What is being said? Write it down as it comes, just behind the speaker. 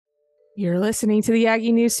You're listening to the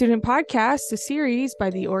Aggie News Student Podcast, a series by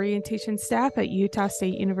the orientation staff at Utah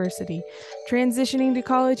State University. Transitioning to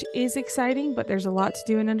college is exciting, but there's a lot to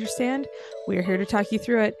do and understand. We are here to talk you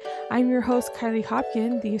through it. I'm your host, Kylie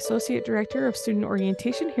Hopkin, the Associate Director of Student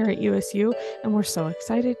Orientation here at USU, and we're so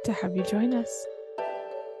excited to have you join us.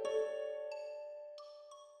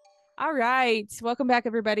 All right. Welcome back,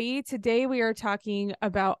 everybody. Today we are talking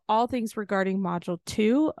about all things regarding Module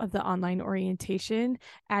 2 of the online orientation.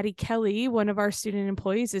 Addie Kelly, one of our student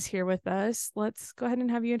employees, is here with us. Let's go ahead and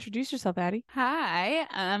have you introduce yourself, Addie. Hi,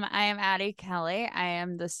 I am Addie Kelly. I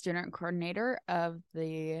am the student coordinator of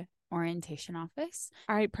the orientation office.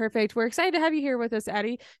 All right, perfect. We're excited to have you here with us,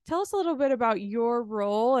 Addie. Tell us a little bit about your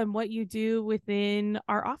role and what you do within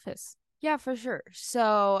our office. Yeah, for sure.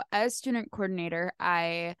 So, as student coordinator,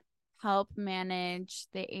 I help manage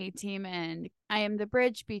the A team, and I am the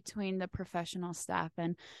bridge between the professional staff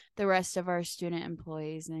and the rest of our student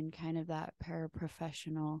employees and kind of that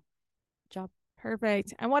paraprofessional job.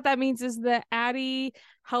 Perfect. And what that means is that Addie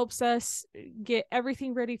helps us get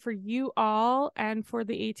everything ready for you all and for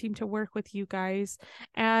the A team to work with you guys.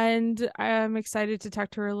 And I'm excited to talk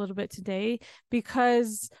to her a little bit today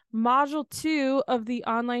because Module 2 of the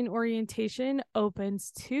online orientation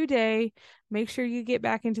opens today. Make sure you get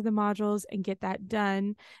back into the modules and get that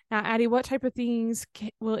done. Now, Addie, what type of things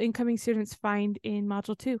will incoming students find in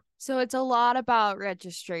Module 2? So it's a lot about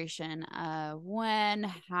registration, when,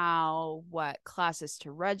 how, what classes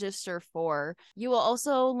to register for. You will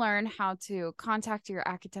also learn how to contact your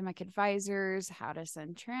academic advisors, how to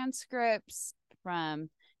send transcripts from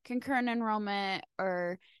concurrent enrollment,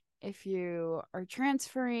 or if you are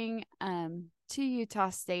transferring to Utah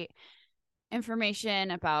State,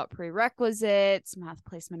 information about prerequisites, math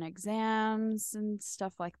placement exams, and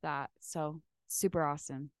stuff like that. So super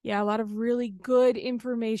awesome. Yeah, a lot of really good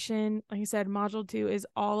information. Like I said, Module 2 is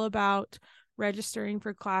all about registering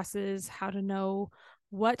for classes, how to know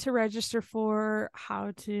what to register for,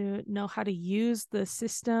 how to know how to use the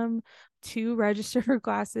system to register for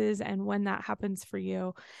classes, and when that happens for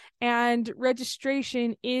you. And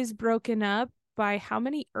registration is broken up by how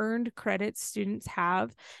many earned credits students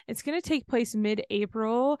have. It's going to take place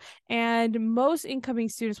mid-April, and most incoming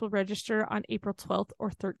students will register on April 12th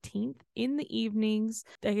or 13th in the evenings.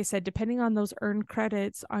 Like I said, depending on those earned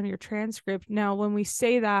credits on your transcript. Now, when we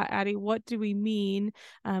say that, Addie, what do we mean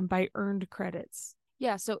by earned credits?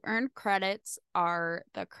 Yeah, so earned credits are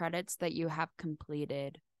the credits that you have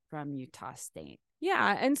completed from Utah State.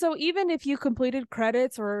 Yeah, and so even if you completed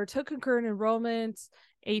credits or took concurrent enrollments,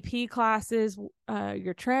 AP classes,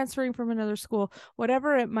 you're transferring from another school,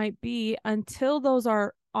 whatever it might be, until those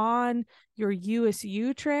are on your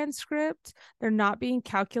USU transcript, they're not being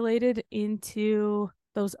calculated into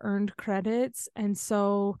those earned credits. And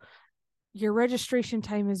so your registration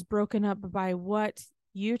time is broken up by what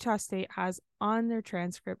Utah State has on their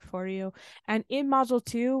transcript for you. And in Module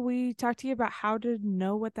 2, we talked to you about how to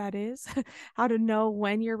know what that is, how to know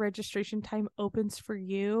when your registration time opens for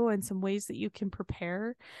you, and some ways that you can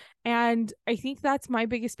prepare. And I think that's my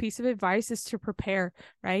biggest piece of advice is to prepare,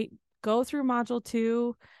 right? Go through Module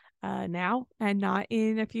 2 now and not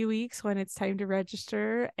in a few weeks when it's time to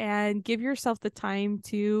register, and give yourself the time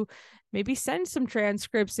to maybe send some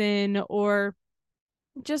transcripts in or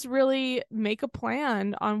just really make a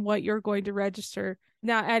plan on what you're going to register.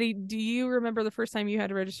 Now, Addie, do you remember the first time you had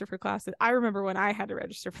to register for classes? I remember when I had to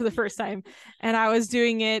register for the first time, and I was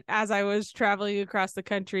doing it as I was traveling across the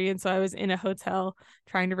country. And so I was in a hotel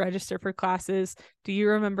trying to register for classes. Do you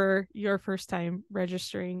remember your first time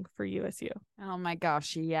registering for USU? Oh my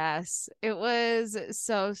gosh, yes. It was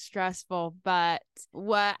so stressful, but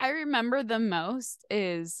what I remember the most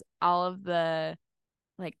is all of the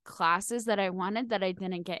classes that I wanted that I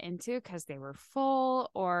didn't get into because they were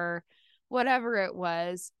full or whatever it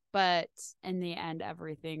was. But in the end,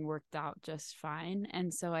 everything worked out just fine.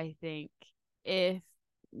 And so I think if,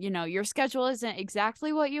 your schedule isn't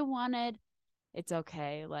exactly what you wanted, it's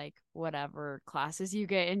okay. Like, whatever classes you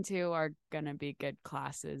get into are going to be good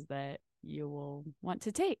classes that you will want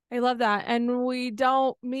to take. I love that. And we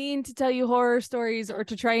don't mean to tell you horror stories or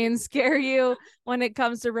to try and scare you when it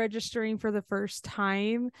comes to registering for the first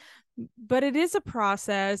time. But it is a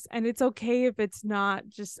process, and it's okay if it's not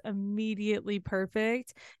just immediately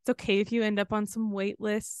perfect. It's okay if you end up on some wait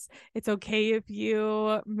lists. It's okay if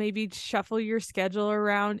you maybe shuffle your schedule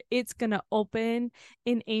around. It's going to open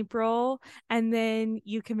in April, and then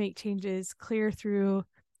you can make changes clear through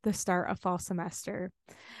the start of fall semester.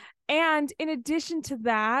 And in addition to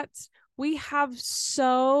that, We have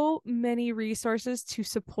so many resources to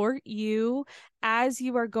support you as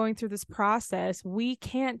you are going through this process. We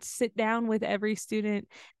can't sit down with every student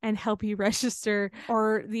and help you register,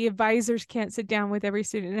 or the advisors can't sit down with every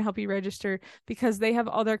student and help you register because they have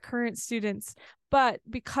all their current students. But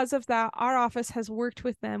because of that, our office has worked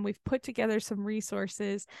with them. We've put together some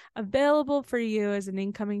resources available for you as an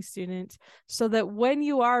incoming student so that when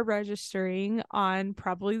you are registering on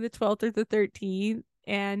probably the 12th or the 13th,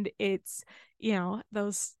 and it's,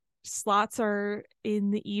 those slots are in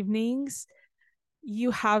the evenings, you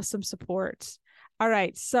have some support. All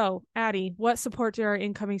right. So, Addie, what support do our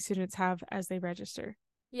incoming students have as they register?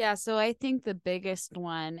 Yeah, so I think the biggest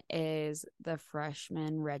one is the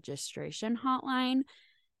freshman registration hotline.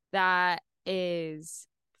 That is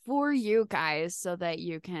for you guys so that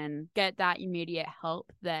you can get that immediate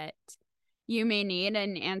help that you may need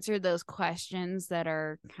and answer those questions that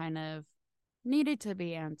are kind of needed to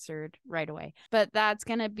be answered right away. But that's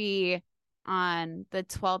going to be on the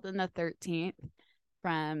 12th and the 13th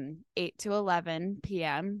from 8 to 11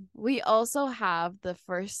 p.m. We also have the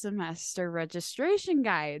first semester registration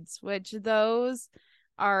guides, which those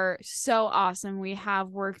are so awesome. We have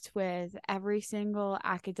worked with every single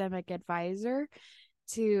academic advisor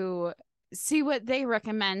to see what they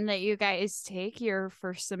recommend that you guys take your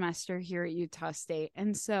first semester here at Utah State.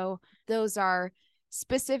 And so those are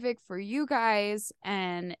specific for you guys.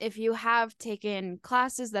 And if you have taken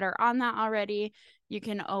classes that are on that already, you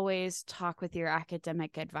can always talk with your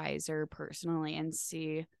academic advisor personally and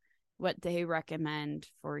see what they recommend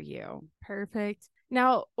for you. Perfect.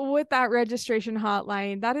 Now, with that registration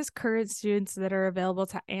hotline, that is current students that are available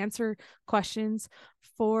to answer questions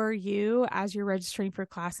for you as you're registering for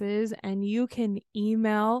classes. And you can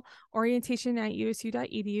email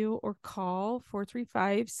orientation@usu.edu or call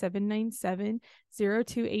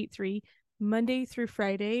 435-797-0283 Monday through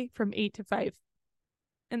Friday from 8 to 5.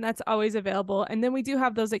 And that's always available. And then we do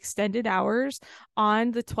have those extended hours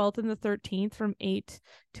on the 12th and the 13th from 8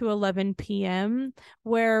 to 11 p.m.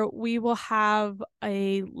 where we will have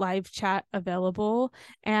a live chat available,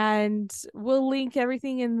 and we'll link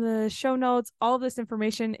everything in the show notes. All of this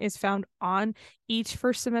information is found on each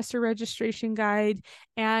first semester registration guide.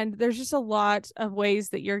 And there's just a lot of ways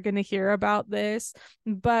that you're going to hear about this,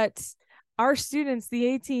 but our students, the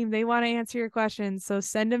A team, they want to answer your questions. So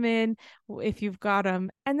send them in if you've got them.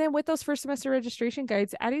 And then with those first semester registration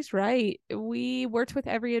guides, Addie's right. We worked with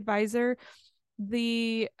every advisor.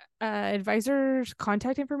 The advisor's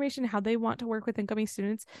contact information, how they want to work with incoming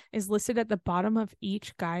students, is listed at the bottom of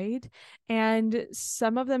each guide. And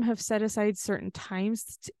some of them have set aside certain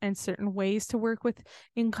times and certain ways to work with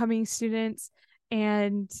incoming students.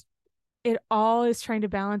 And it all is trying to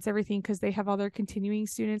balance everything because they have all their continuing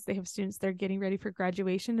students. They have students that are getting ready for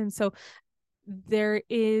graduation. And so there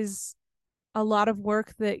is a lot of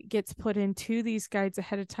work that gets put into these guides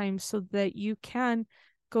ahead of time so that you can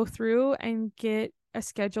go through and get a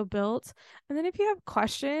schedule built. And then if you have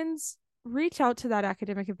questions, reach out to that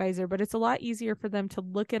academic advisor, but it's a lot easier for them to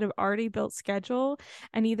look at an already built schedule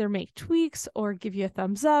and either make tweaks or give you a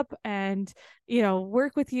thumbs up and,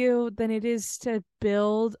 work with you than it is to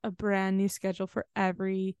build a brand new schedule for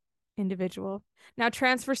every individual. Now,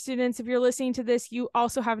 transfer students, if you're listening to this, you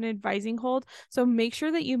also have an advising hold. So make sure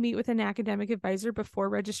that you meet with an academic advisor before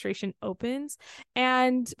registration opens.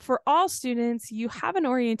 And for all students, you have an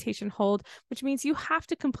orientation hold, which means you have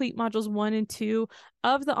to complete modules 1 and 2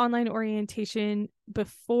 of the online orientation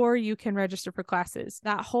before you can register for classes.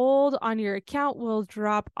 That hold on your account will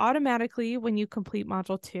drop automatically when you complete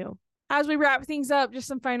module 2. As we wrap things up, just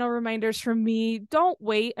some final reminders from me. Don't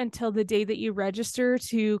wait until the day that you register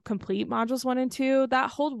to complete modules 1 and 2. That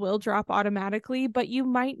hold will drop automatically, but you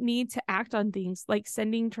might need to act on things like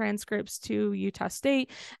sending transcripts to Utah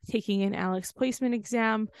State, taking an ALEKS placement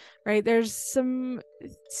exam, right? There's some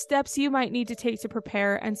steps you might need to take to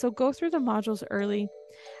prepare, and so go through the modules early.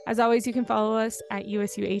 As always, you can follow us at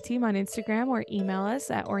USU A Team on Instagram or email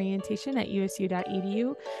us at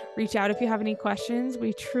orientation@usu.edu. Reach out if you have any questions.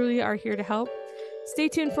 We truly are here to help. Stay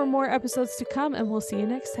tuned for more episodes to come, and we'll see you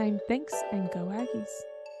next time. Thanks, and go Aggies.